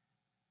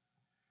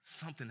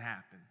 Something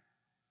happened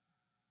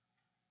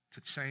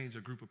to change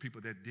a group of people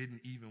that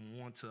didn't even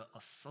want to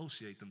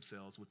associate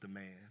themselves with the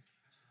man,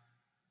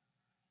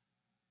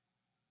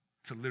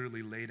 to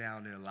literally lay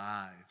down their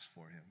lives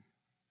for him.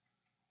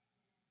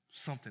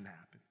 Something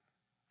happened.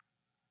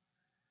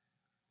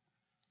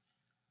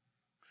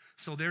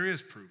 So there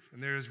is proof,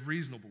 and there is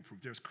reasonable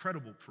proof. There's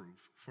credible proof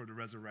for the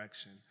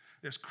resurrection.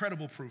 There's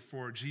credible proof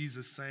for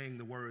Jesus saying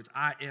the words,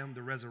 I am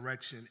the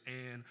resurrection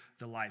and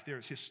the life. There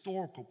is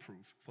historical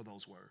proof for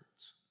those words.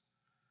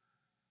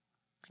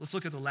 Let's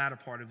look at the latter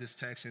part of this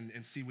text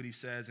and see what he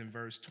says in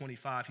verse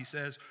 25. He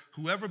says,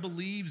 whoever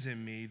believes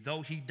in me,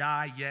 though he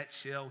die, yet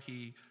shall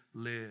he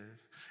live.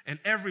 And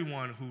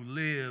everyone who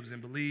lives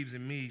and believes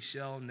in me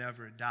shall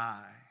never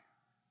die.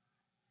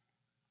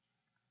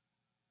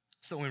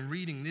 So in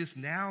reading this,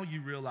 now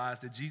you realize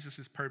that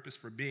Jesus' purpose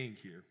for being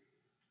here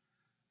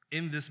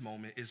in this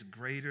moment is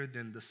greater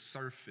than the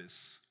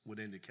surface would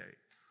indicate.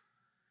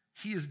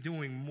 He is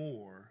doing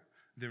more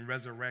than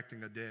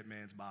resurrecting a dead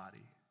man's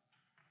body.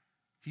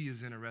 He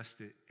is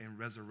interested in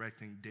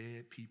resurrecting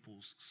dead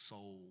people's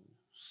souls.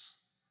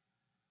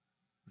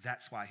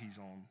 That's why he's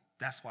on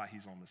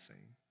the scene.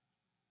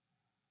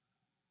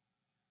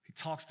 He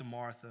talks to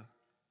Martha.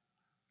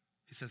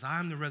 He says, I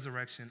am the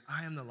resurrection,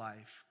 I am the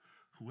life.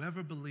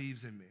 Whoever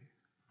believes in me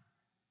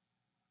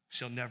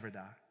shall never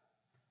die.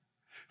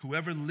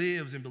 Whoever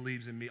lives and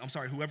believes in me,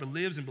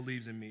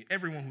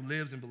 everyone who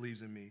lives and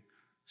believes in me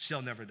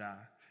shall never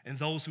die. And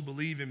those who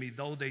believe in me,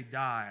 though they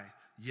die,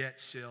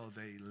 yet shall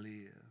they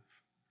live.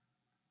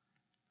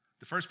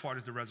 The first part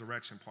is the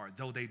resurrection part.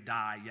 Though they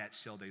die, yet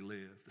shall they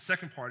live. The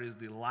second part is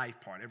the life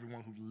part.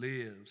 Everyone who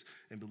lives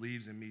and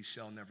believes in me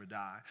shall never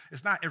die.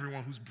 It's not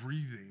everyone who's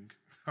breathing,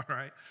 all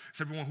right? It's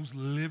everyone who's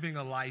living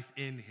a life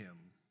in him.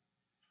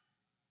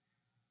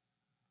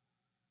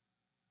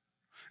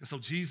 And so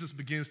Jesus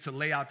begins to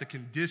lay out the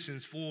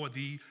conditions for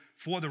the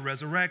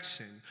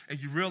resurrection. And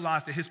you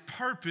realize that his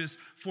purpose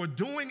for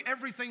doing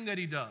everything that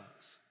he does,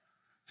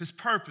 his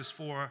purpose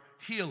for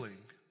healing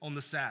on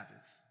the Sabbath,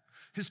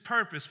 his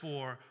purpose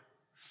for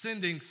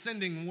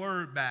sending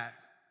word back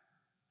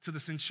to the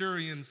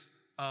centurion's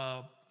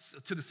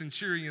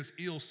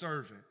ill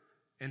servant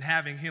and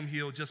having him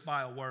healed just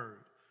by a word,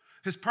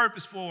 his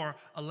purpose for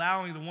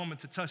allowing the woman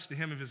to touch the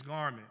hem of his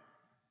garment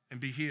and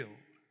be healed,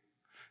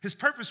 his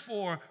purpose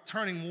for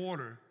turning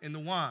water into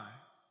wine,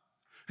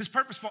 his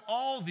purpose for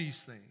all these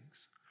things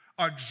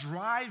are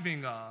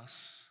driving us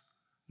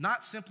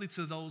not simply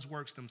to those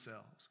works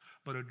themselves,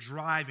 but are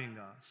driving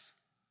us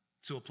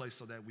to a place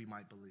so that we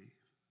might believe.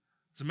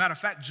 As a matter of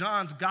fact,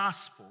 John's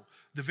gospel,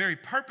 the very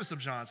purpose of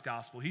John's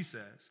gospel, he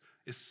says,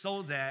 is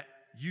so that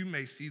you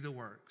may see the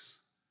works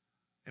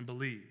and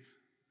believe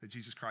that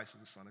Jesus Christ is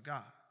the Son of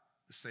God,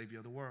 the Savior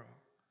of the world.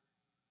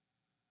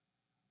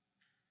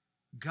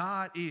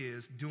 God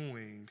is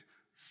doing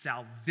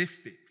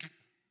salvific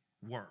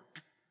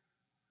work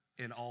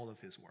in all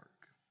of his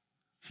work.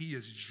 He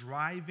is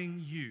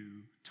driving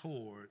you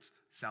towards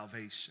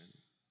salvation.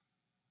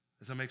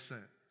 Does that make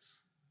sense?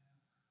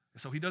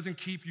 And so he doesn't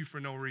keep you for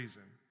no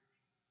reason.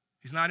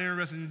 He's not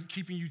interested in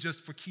keeping you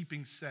just for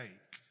keeping's sake.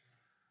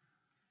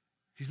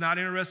 He's not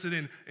interested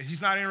in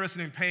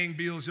paying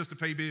bills just to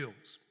pay bills.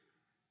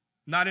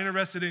 Not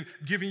interested in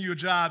giving you a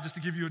job just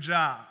to give you a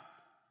job.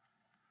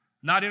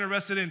 Not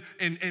interested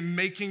in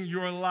making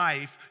your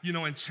life,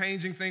 and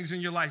changing things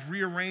in your life,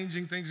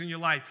 rearranging things in your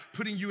life,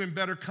 putting you in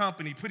better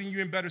company, putting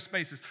you in better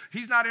spaces.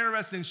 He's not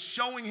interested in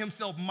showing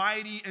himself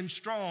mighty and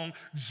strong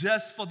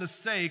just for the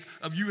sake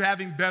of you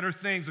having better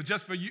things, or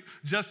just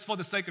for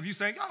the sake of you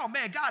saying, oh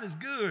man, God is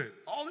good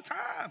all the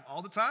time,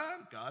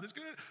 God is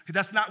good.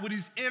 That's not what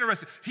he's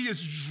interested in. He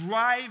is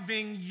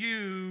driving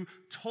you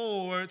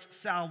towards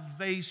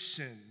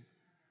salvation.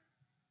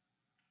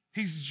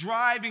 He's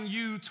driving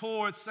you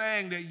towards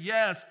saying that,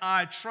 yes,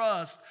 I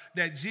trust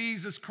that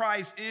Jesus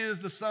Christ is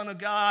the Son of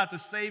God, the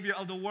Savior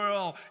of the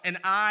world, and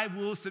I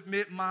will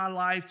submit my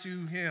life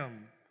to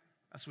him.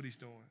 That's what he's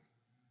doing.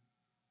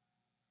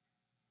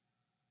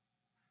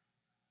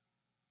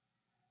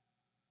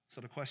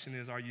 So the question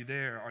is, are you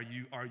there? Are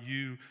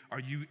you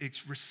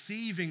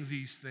receiving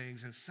these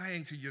things and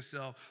saying to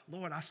yourself,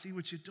 Lord, I see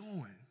what you're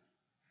doing.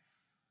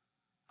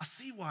 I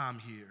see why I'm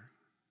here.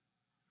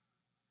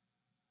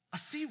 I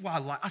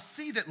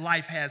see that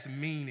life has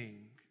meaning.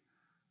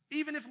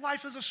 Even if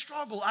life is a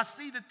struggle, I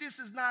see that this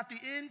is not the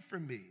end for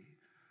me.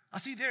 I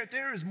see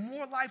there is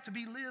more life to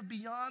be lived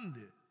beyond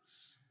this.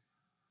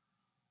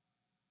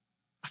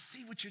 I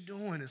see what you're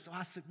doing, and so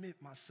I submit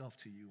myself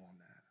to you on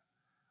that.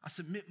 I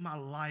submit my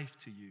life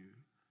to you.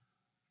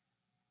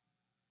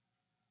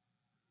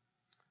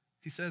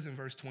 He says in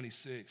verse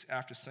 26,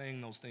 after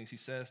saying those things, he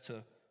says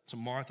to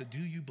Martha, do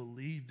you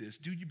believe this?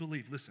 Do you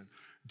believe, listen,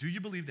 do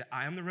you believe that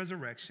I am the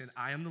resurrection,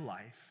 I am the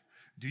life?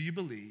 Do you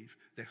believe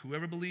that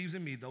whoever believes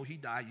in me, though he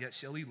die, yet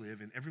shall he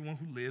live, and everyone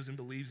who lives and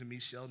believes in me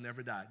shall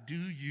never die? Do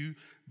you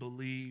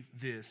believe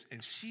this?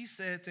 And she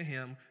said to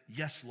him,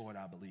 yes, Lord,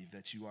 I believe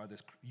that you are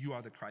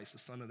the Christ, the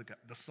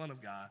Son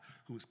of God,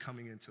 who is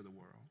coming into the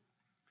world.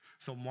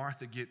 So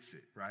Martha gets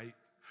it, right?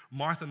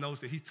 Martha knows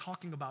that he's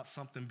talking about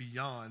something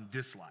beyond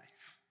this life.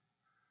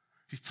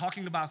 He's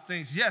talking about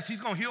things. Yes, he's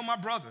going to heal my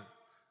brother.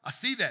 I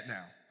see that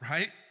now,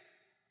 right?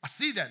 I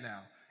see that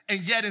now.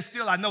 And yet and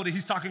still I know that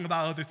he's talking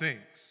about other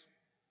things.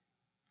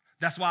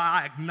 That's why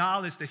I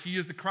acknowledge that he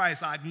is the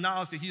Christ. I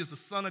acknowledge that he is the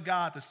Son of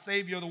God, the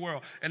Savior of the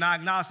world. And I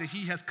acknowledge that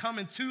he has come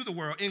into the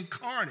world,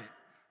 incarnate,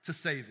 to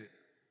save it.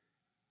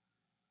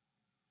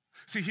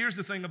 See, here's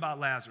the thing about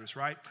Lazarus,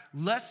 right?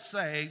 Let's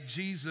say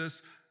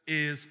Jesus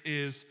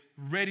is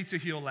ready to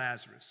heal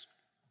Lazarus.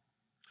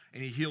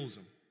 And he heals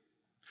him.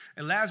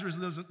 And Lazarus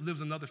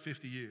lives another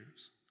 50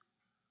 years.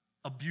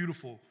 A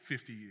beautiful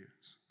 50 years.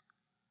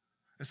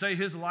 And say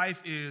his life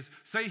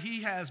say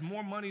he has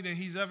more money than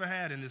he's ever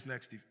had in this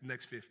next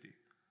 50.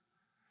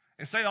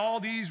 And say all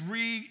these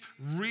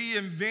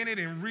reinvented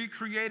and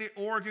recreated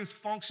organs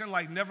function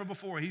like never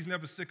before. He's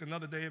never sick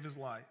another day of his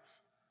life.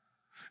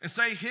 And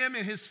say him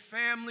and his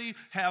family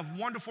have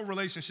wonderful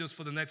relationships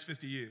for the next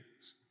 50 years.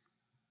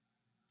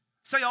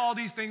 Say all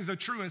these things are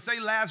true, and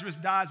say Lazarus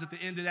dies at the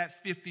end of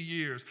that 50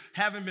 years,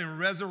 having been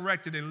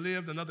resurrected and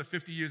lived another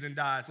 50 years and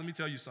dies. Let me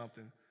tell you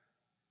something.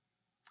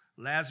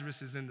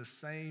 Lazarus is in the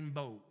same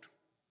boat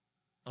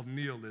of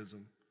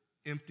nihilism,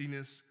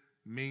 emptiness,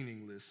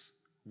 meaningless,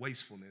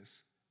 wastefulness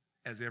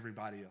as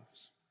everybody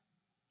else.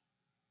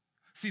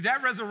 See,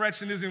 that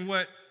resurrection isn't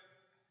where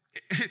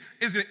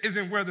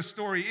the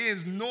story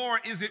ends, nor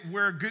is it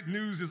where good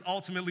news is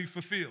ultimately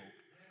fulfilled.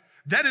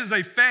 That is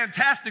a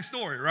fantastic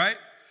story, right?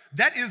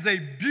 That is a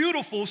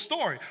beautiful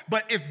story.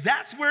 But if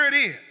that's where it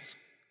ends,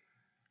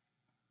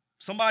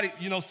 somebody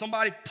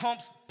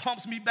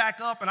pumps me back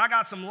up and I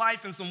got some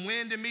life and some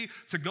wind in me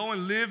to go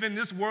and live in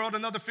this world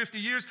another 50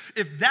 years,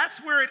 if that's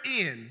where it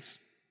ends,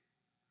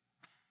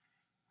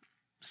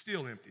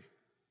 still empty.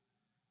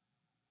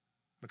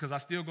 Because I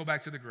still go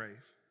back to the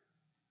grave.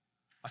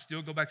 I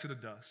still go back to the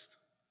dust.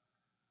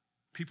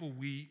 People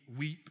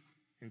weep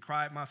and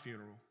cry at my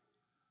funeral,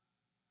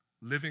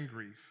 live in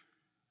grief.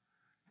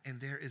 And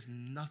there is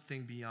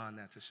nothing beyond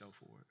that to show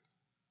for it.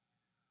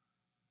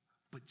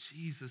 But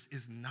Jesus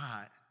is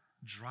not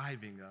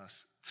driving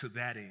us to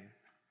that end.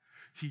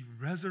 He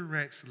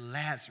resurrects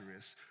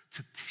Lazarus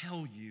to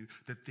tell you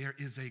that there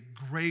is a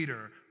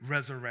greater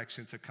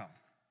resurrection to come.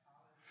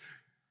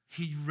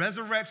 He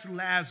resurrects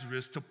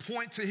Lazarus to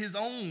point to his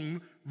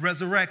own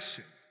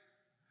resurrection.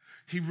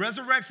 He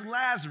resurrects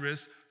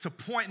Lazarus to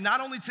point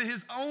not only to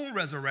his own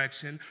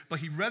resurrection, but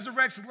he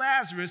resurrects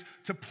Lazarus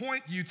to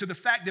point you to the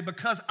fact that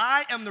because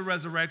I am the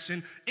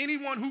resurrection,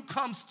 anyone who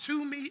comes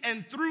to me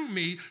and through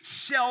me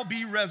shall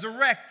be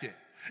resurrected.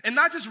 And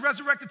not just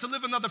resurrected to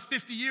live another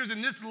 50 years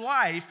in this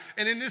life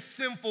and in this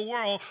sinful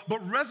world,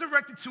 but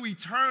resurrected to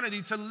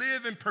eternity, to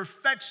live in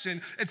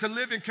perfection and to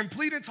live in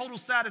complete and total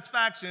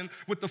satisfaction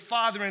with the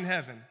Father in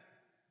heaven.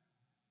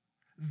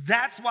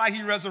 That's why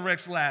he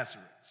resurrects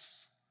Lazarus.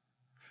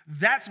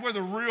 That's where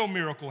the real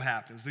miracle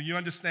happens. Do you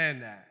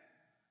understand that?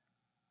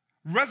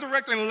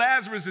 Resurrecting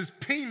Lazarus is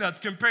peanuts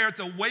compared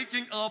to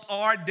waking up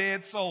our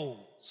dead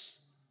souls.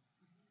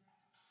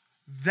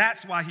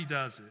 That's why he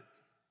does it.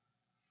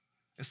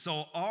 And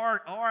so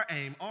our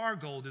aim, our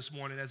goal this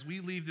morning as we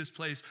leave this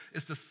place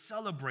is to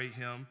celebrate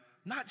him,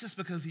 not just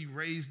because he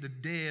raised the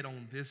dead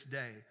on this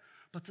day,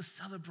 but to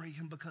celebrate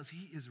him because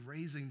he is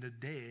raising the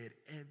dead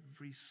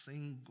every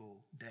single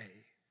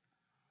day.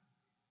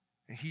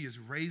 And he is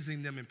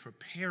raising them and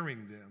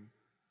preparing them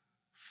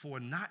for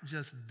not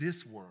just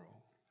this world,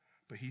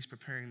 but he's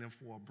preparing them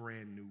for a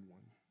brand new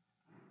one.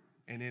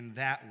 And in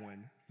that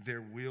one,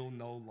 there will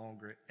no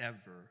longer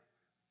ever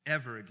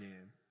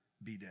again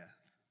be death.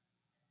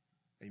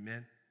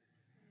 Amen.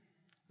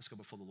 Let's go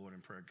before the Lord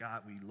in prayer.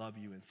 God, we love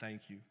you and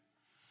thank you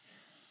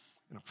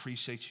and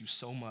appreciate you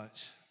so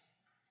much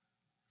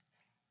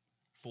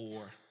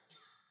for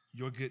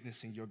your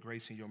goodness and your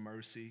grace and your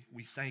mercy.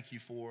 We thank you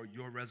for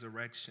your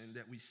resurrection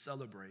that we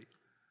celebrate,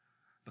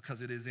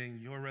 because it is in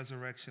your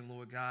resurrection,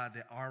 Lord God,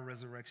 that our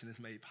resurrection is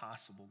made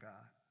possible, God.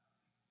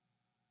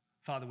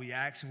 Father, we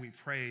ask and we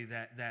pray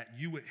that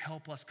you would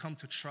help us come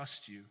to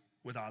trust you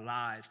with our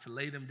lives, to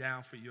lay them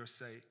down for your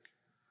sake,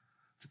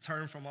 to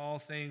turn from all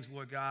things,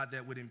 Lord God,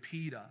 that would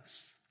impede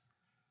us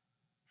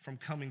from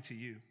coming to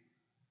you,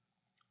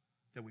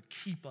 that would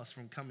keep us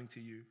from coming to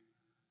you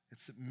and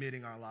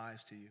submitting our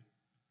lives to you.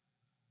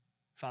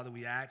 Father,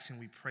 we ask and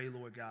we pray,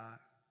 Lord God,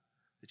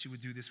 that you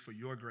would do this for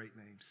your great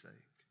name's sake,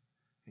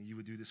 and you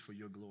would do this for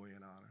your glory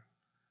and honor.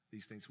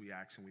 These things we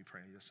ask and we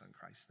pray in your Son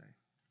Christ's name.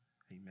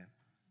 Amen.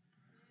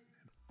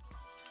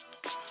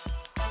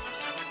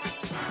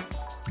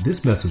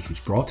 This message was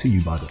brought to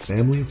you by the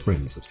family and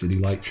friends of City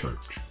Light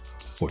Church.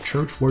 For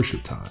church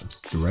worship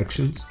times,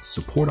 directions,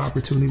 support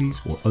opportunities,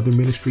 or other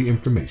ministry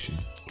information,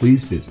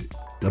 please visit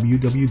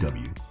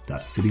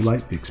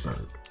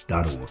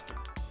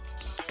www.citylightvicksburg.org.